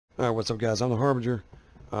Alright, what's up guys? I'm the Harbinger.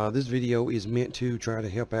 This video is meant to try to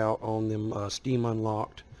help out on them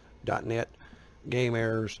SteamUnlocked.net game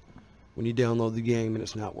errors when you download the game and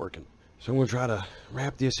it's not working. So I'm going to try to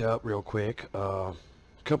wrap this up real quick. A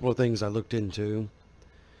couple of things I looked into.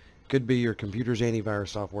 Could be your computer's antivirus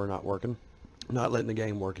software not working. Not letting the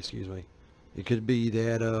game work, excuse me. It could be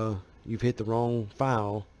that you've hit the wrong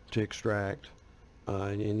file to extract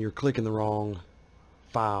and you're clicking the wrong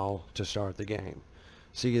file to start the game.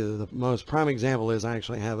 See, the most prime example is I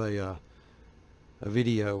actually have a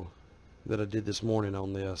video that I did this morning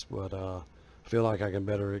on this, but I feel like I can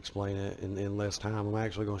better explain it in less time. I'm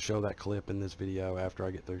actually going to show that clip in this video after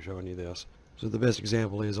I get through showing you this. So the best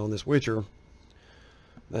example is on this Witcher.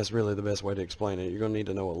 That's really the best way to explain it. You're going to need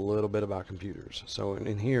to know a little bit about computers. So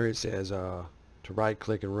in here it says to right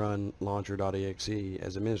click and run launcher.exe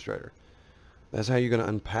as administrator. That's how you're going to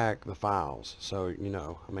unpack the files. So, you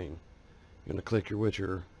know, I mean, you're going to click your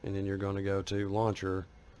Witcher and then you're going to go to launcher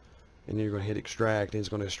and then you're going to hit extract and it's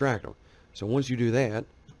going to extract them. So once you do that,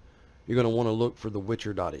 you're going to want to look for the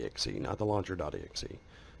witcher.exe, not the launcher.exe.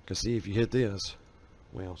 Because see, if you hit this,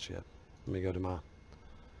 well, shit, let me go to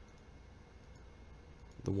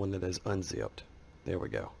the one that is unzipped. There we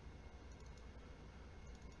go.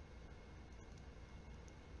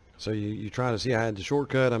 So you try to see, I had the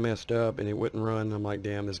shortcut, I messed up and it wouldn't run. I'm like,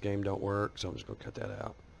 damn, this game don't work, so I'm just going to cut that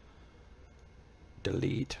out.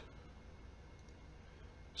 Delete.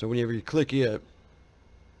 So whenever you click it,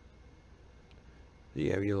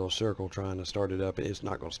 you have your little circle trying to start it up and it's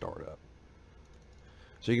not going to start up.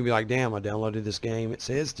 So you can be like, damn, I downloaded this game. It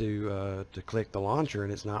says to click the launcher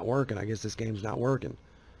and it's not working. I guess this game's not working.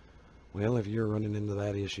 Well, if you're running into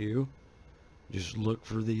that issue, just look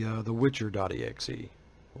for the witcher.exe.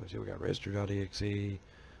 Let's see, we got register.exe,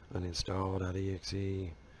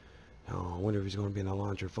 uninstall.exe. Oh, I wonder if it's going to be in the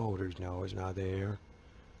launcher folders. No, it's not there.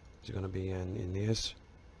 Is it going to be in this?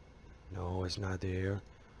 No, it's not there.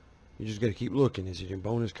 You just got to keep looking. Is it in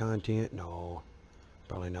bonus content? No,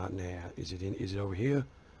 probably not in that. Is it over here?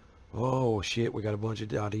 Oh shit, we got a bunch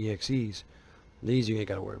of .exes. These you ain't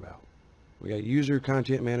got to worry about. We got user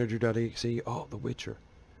content manager.exe. Oh, the Witcher,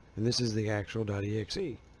 and this is the actual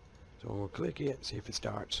 .exe. So we'll click it, see if it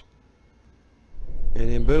starts. And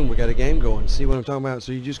then boom, we got a game going. See what I'm talking about?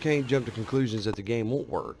 So you just can't jump to conclusions that the game won't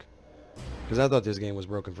work. Because I thought this game was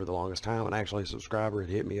broken for the longest time, and actually a subscriber had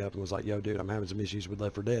hit me up and was like, yo dude, I'm having some issues with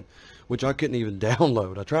Left 4 Dead, which I couldn't even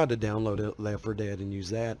download. I tried to download Left 4 Dead and use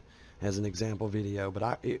that as an example video, but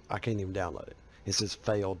I can't even download it. It says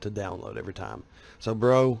failed to download every time. So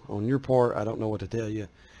bro, on your part, I don't know what to tell you.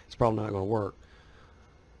 It's probably not going to work.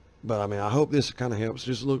 But I mean, I hope this kind of helps.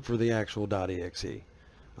 Just look for the actual .exe.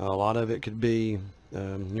 A lot of it could be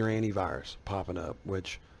your antivirus popping up,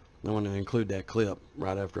 which I want to include that clip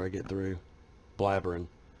right after I get through blabbering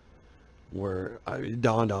where it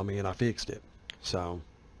dawned on me and I fixed it. So,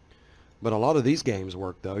 but a lot of these games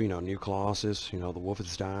work though. You know, New Colossus, you know, the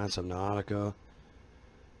Wolfenstein, Subnautica,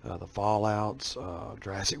 the Fallouts,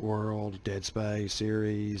 Jurassic World, Dead Space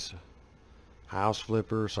series, House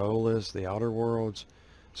Flipper, Solus, the Outer Worlds.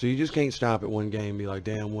 So you just can't stop at one game and be like,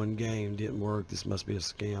 damn, one game didn't work, this must be a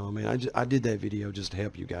scam. I mean, I did that video just to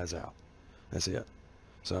help you guys out. That's it.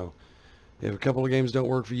 So if a couple of games don't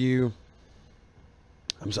work for you,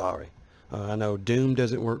 I'm sorry. I know Doom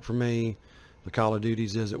doesn't work for me. The Call of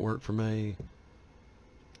Duties doesn't work for me.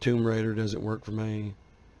 Tomb Raider doesn't work for me.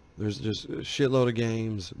 There's just a shitload of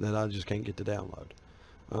games that I just can't get to download.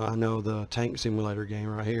 I know the Tank Simulator game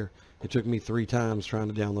right here. It took me 3 times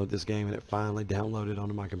trying to download this game, and it finally downloaded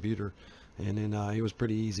onto my computer. And then it was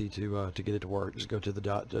pretty easy to get it to work. Just go to the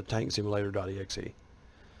tanksimulator.exe.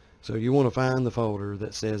 So you want to find the folder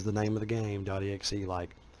that says the name of the game .exe,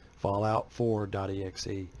 like Fallout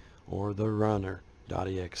 4.exe, or The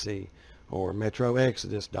Runner.exe, or Metro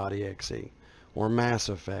Exodus.exe, or Mass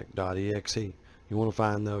Effect.exe. You want to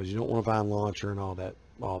find those. You don't want to find launcher and all that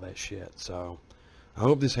shit. So I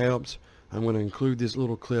hope this helps. I'm going to include this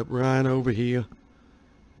little clip right over here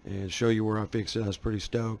and show you where I fixed it. I was pretty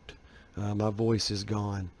stoked. My voice is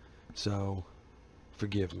gone, so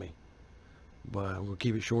forgive me. But I'm going to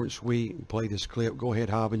keep it short and sweet and play this clip. Go ahead,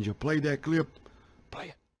 Harbinger. Play that clip. Play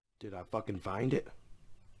it. Did I fucking find it?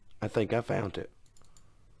 I think I found it.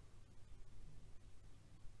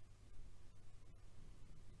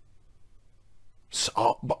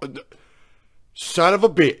 Son of a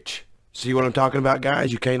bitch. See what I'm talking about,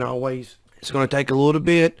 guys? You can't always... It's going to take a little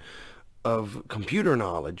bit of computer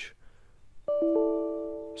knowledge.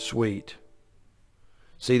 Sweet.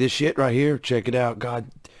 See this shit right here? Check it out. God,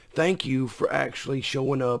 thank you for actually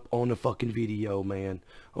showing up on the fucking video, man.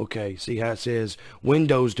 Okay, see how it says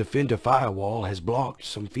Windows Defender Firewall has blocked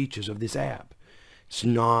some features of this app. It's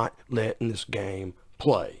not letting this game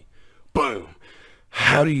play. Boom.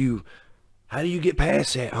 How do you get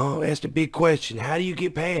past that, huh? That's the big question. How do you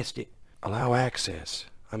get past it? Allow access.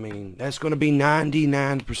 I mean, that's going to be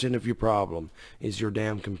 99% of your problem is your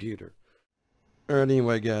damn computer. Alright,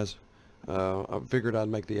 anyway, guys. I figured I'd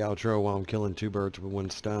make the outro while I'm killing two birds with one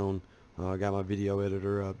stone. I got my video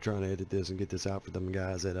editor up trying to edit this and get this out for them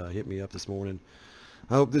guys that hit me up this morning.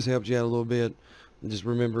 I hope this helps you out a little bit. Just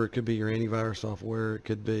remember, it could be your antivirus software. It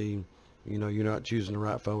could be, you know, you're not choosing the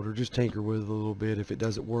right folder. Just tinker with it a little bit. If it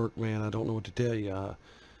doesn't work, man, I don't know what to tell you.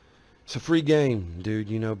 It's a free game, dude.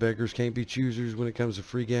 You know, beggars can't be choosers when it comes to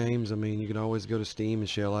free games. I mean, you can always go to Steam and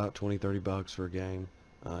shell out 20, 30 bucks for a game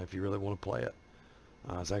if you really want to play it.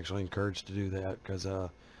 I was actually encouraged to do that because I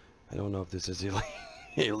don't know if this is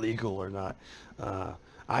illegal or not.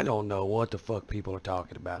 I don't know what the fuck people are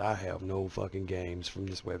talking about. I have no fucking games from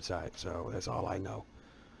this website, so that's all I know.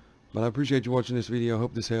 But I appreciate you watching this video. I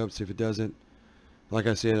hope this helps. If it doesn't, like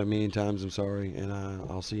I said a million times, I'm sorry, and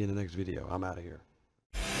I'll see you in the next video. I'm out of here.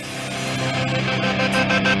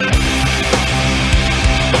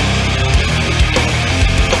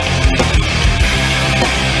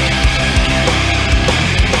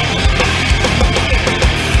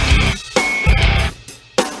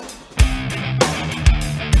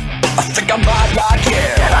 I think I might like you,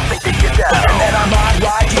 and I think that you're down, and then I might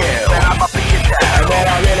like you, and I'm up and get down, and then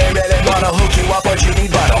I really, really wanna hook you up, but you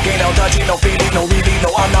need but okay, no touching, no feeling, no leaving,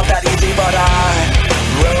 no, I'm not that easy, but I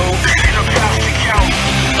broke the plastic count,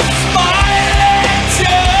 smiling too,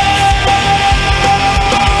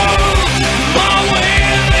 my will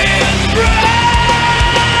is broke,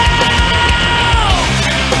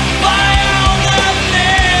 by all the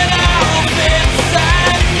little bits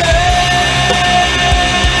and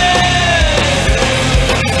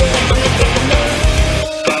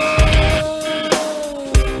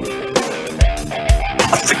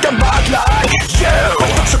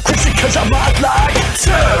cause I'm not like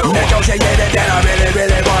you. Negotiated and I really,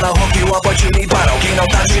 really wanna hook you up, but you need but okay, no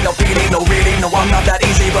touching, no feeling, no reading, no I'm not that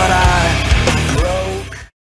easy, but I